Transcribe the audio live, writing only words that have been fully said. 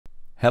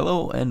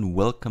Hello and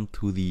welcome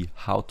to the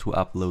how to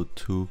upload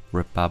to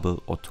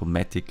RedBubble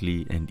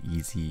automatically and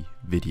easy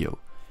video.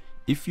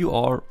 If you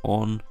are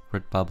on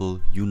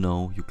RedBubble,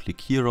 you click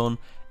here on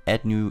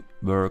add new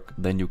work,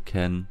 then you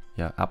can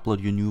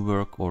upload your new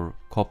work or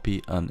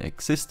copy an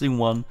existing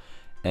one,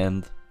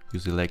 and you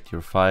select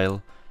your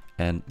file,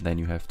 and then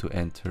you have to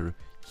enter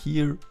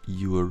here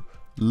your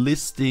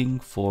listing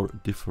for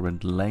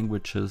different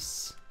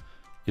languages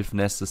if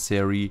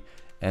necessary,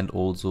 and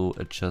also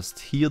adjust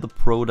here the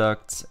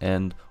products,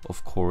 and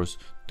of course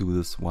do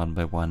this one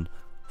by one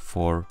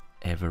for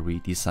every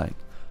design.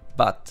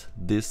 But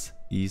this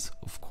is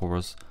of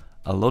course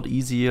a lot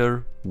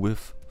easier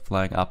with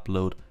Flying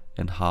Upload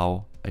and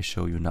how I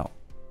show you now.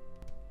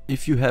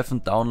 If you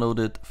haven't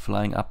downloaded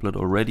Flying Upload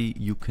already,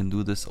 you can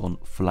do this on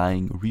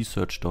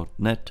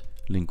flyingresearch.net,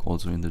 link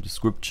also in the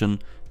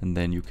description, and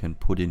then you can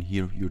put in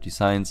here your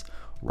designs,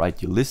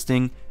 write your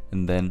listing,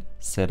 and then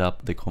set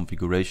up the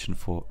configuration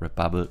for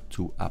RedBubble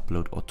to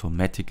upload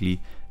automatically.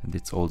 And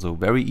it's also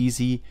very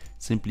easy.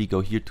 Simply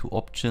go here to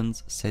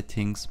options,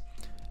 settings,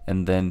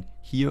 and then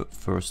here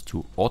first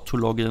to auto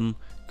login,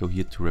 go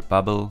here to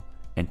RedBubble,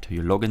 enter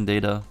your login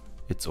data.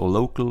 It's all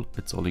local,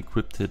 it's all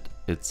encrypted,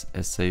 it's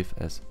as safe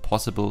as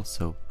possible,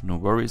 so no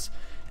worries.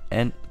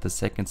 And the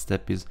second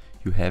step is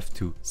you have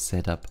to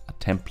set up a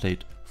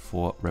template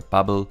for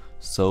RedBubble,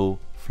 so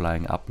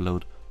Flying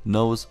Upload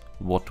knows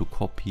what to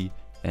copy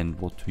and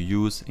what to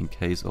use in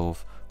case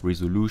of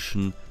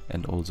resolution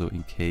and also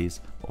in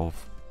case of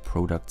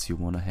products you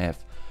want to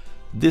have.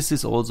 This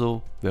is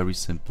also very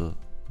simple.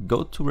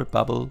 Go to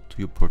RedBubble, to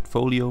your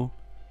portfolio,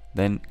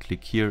 then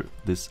click here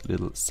this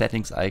little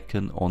settings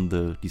icon on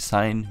the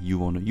design you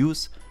want to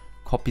use,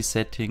 copy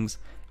settings,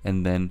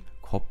 and then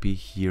copy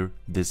here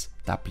this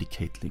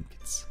duplicate link.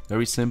 It's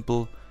very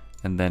simple.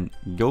 And then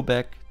go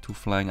back to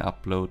Flying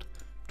Upload,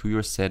 to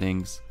your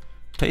settings,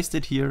 paste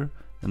it here,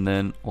 and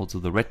then also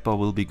the red bar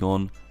will be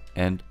gone,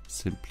 and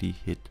simply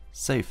hit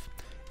save.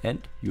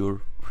 And your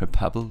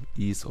RedBubble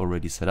is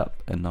already set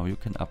up, and now you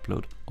can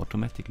upload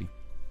automatically.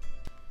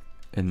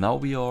 And now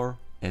we are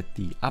at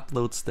the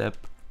upload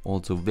step.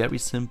 Also very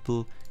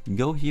simple.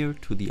 Go here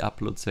to the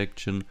upload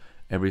section.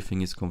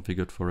 Everything is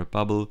configured for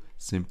RedBubble.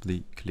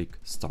 Simply click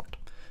start.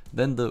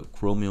 Then the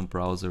Chromium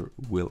browser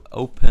will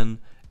open,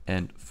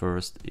 and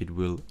first it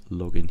will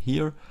log in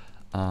here.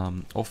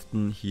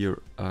 Often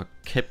here a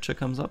captcha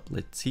comes up.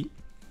 Let's see.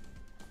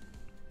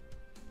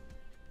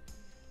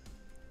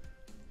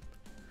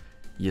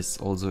 Yes,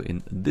 also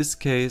in this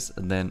case,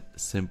 then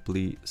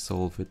simply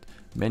solve it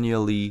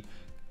manually,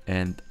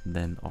 and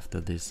then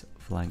after this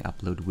Flying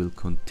Upload will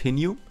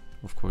continue.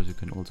 Of course you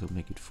can also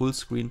make it full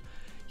screen.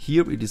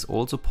 Here it is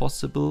also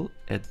possible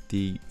at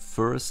the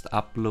first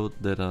upload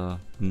that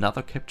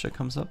another captcha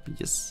comes up.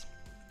 Yes.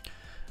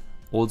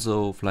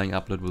 Also Flying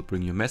Upload will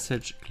bring you a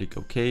message, click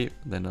OK,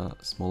 then a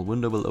small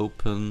window will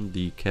open.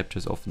 The captcha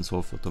is often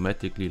solved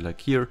automatically like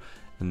here,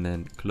 and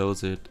then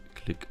close it,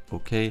 click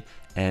OK,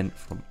 and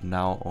from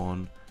now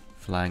on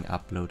Flying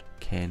Upload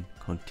can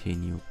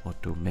continue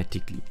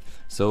automatically.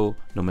 So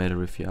no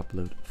matter if you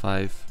upload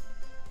 5,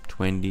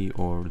 20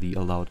 or the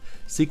allowed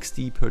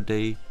 60 per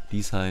day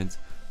designs,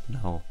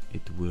 now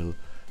it will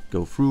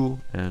go through,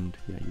 and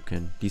you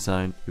can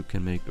design, you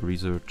can make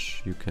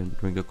research, you can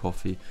drink a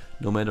coffee,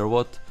 no matter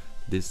what,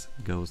 this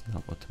goes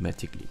now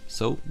automatically.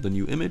 So the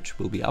new image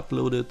will be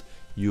uploaded,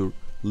 your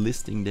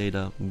listing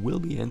data will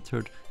be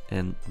entered,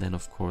 and then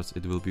of course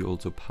it will be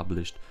also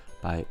published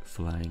by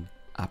Flying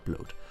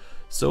Upload.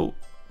 So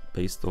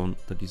based on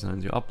the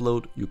designs you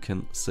upload, you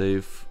can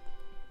save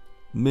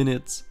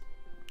minutes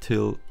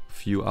till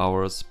few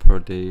hours per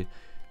day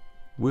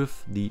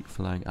with the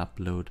Flying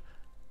Upload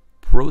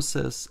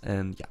process.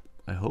 And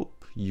I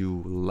hope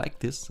you like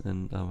this,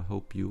 and I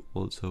hope you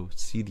also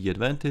see the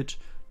advantage.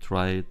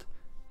 Try it,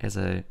 as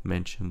I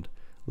mentioned,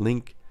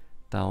 link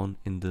down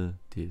in the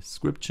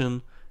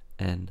description,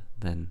 and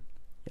then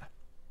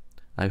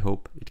I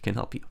hope it can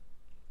help you.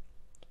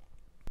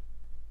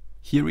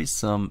 Here is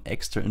some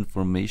extra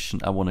information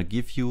I want to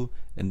give you,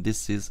 and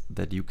this is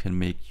that you can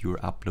make your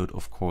upload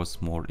of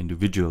course more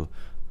individual.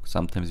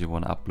 Sometimes you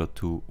want to upload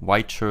to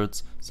white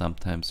shirts,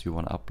 sometimes you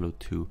want to upload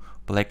to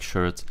black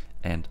shirts,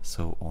 and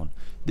so on.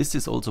 This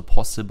is also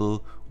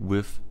possible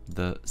with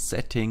the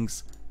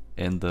settings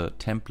and the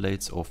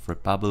templates of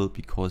RedBubble,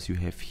 because you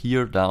have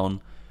here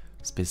down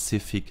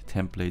specific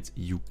templates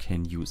you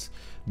can use.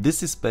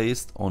 This is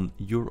based on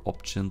your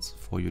options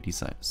for your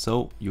design.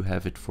 So you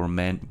have it for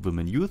men,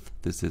 women, youth.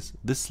 This is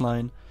this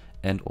line,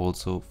 and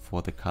also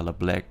for the color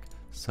black.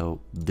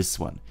 So this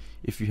one.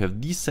 If you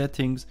have these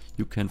settings,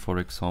 you can, for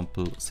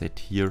example, set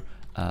here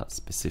a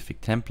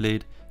specific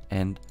template.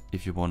 And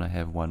if you want to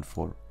have one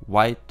for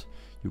white,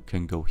 you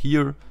can go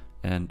here.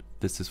 And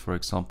this is, for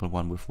example,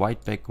 one with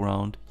white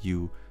background.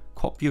 You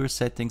copy your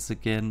settings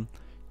again,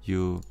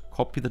 you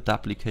copy the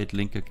duplicate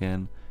link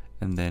again,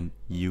 and then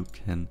you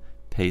can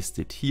paste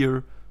it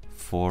here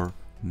for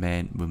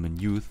men, women,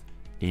 youth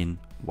in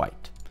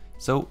white.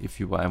 So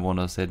if I want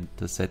to set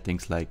the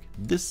settings like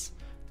this,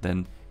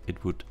 then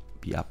it would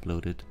be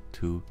uploaded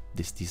to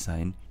this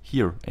design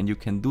here. And you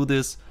can do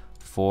this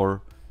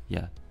for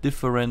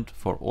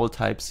for all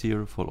types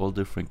here, for all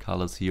different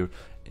colors here.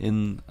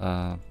 In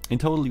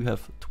total you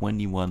have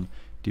 21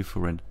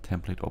 different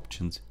template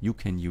options you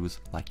can use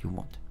like you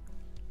want.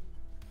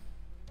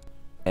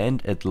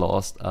 And at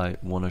last I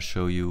want to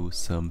show you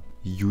some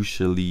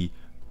usually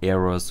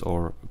errors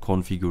or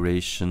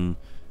configuration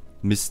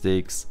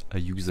mistakes a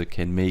user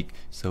can make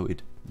so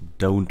it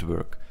don't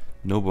work.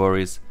 No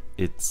worries,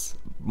 it's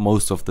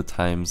most of the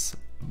times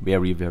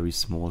very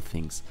small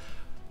things.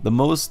 The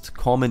most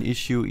common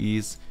issue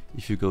is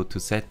if you go to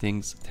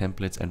settings,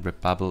 templates and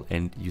RedBubble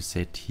and you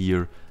set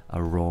here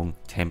a wrong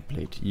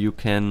template. You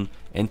can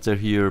enter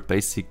here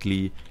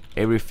basically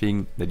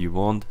everything that you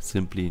want,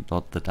 simply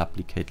not the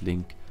duplicate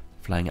link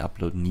Flying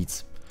Upload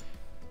needs.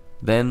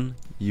 Then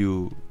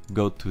you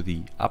go to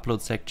the upload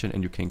section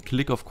and you can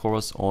click of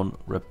course on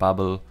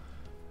RedBubble.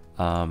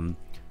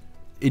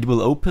 It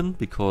will open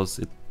because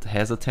it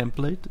has a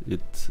template,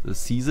 it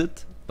sees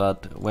it,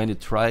 but when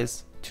it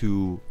tries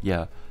to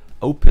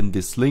open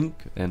this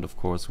link, and of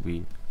course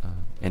we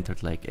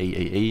entered like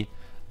AAA,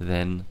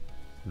 then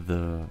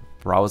the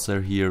browser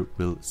here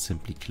will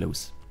simply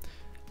close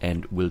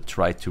and will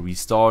try to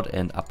restart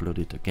and upload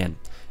it again.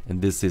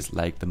 And this is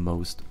like the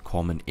most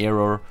common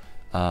error.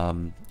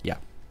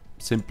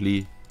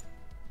 Simply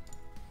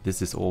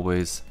this is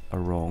always a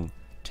wrong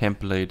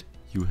template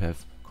you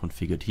have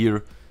configured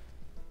here.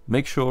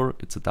 Make sure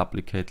it's a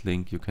duplicate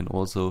link. You can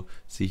also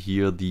see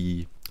here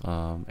the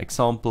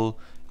example,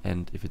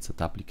 and if it's a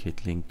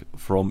duplicate link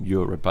from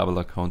your RedBubble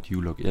account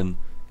you log in,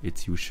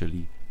 it's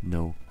usually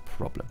no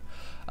problem.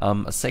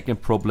 A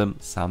second problem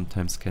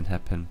sometimes can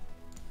happen.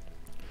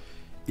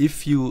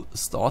 If you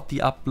start the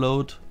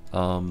upload,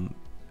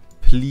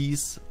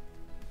 please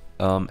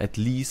at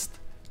least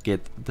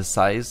get the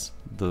size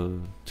the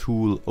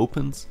tool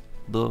opens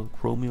the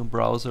Chromium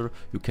browser.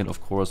 You can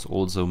of course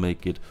also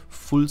make it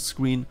full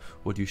screen.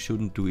 What you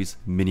shouldn't do is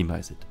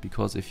minimize it,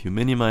 because if you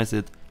minimize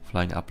it,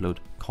 Flying Upload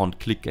can't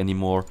click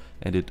anymore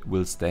and it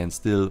will stand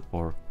still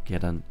or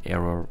get an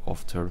error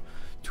after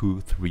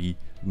 2-3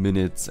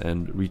 minutes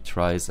and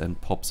retries and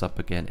pops up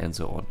again and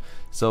so on.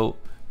 So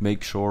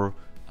make sure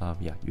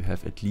you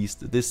have at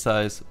least this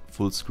size.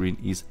 Full screen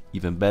is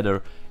even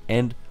better,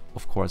 and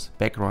of course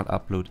background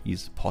upload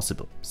is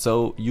possible,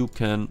 so you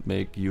can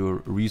make your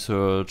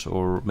research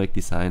or make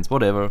designs,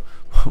 whatever,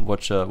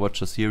 watch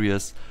a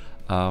series.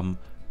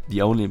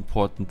 The only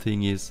important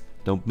thing is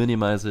don't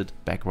minimize it.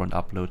 Background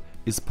upload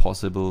is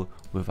possible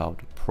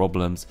without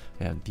problems,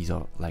 and these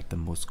are like the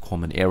most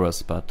common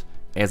errors, but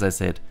as I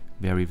said,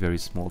 very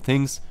small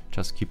things.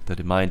 Just keep that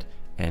in mind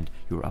and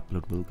your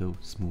upload will go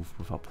smooth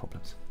without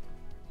problems.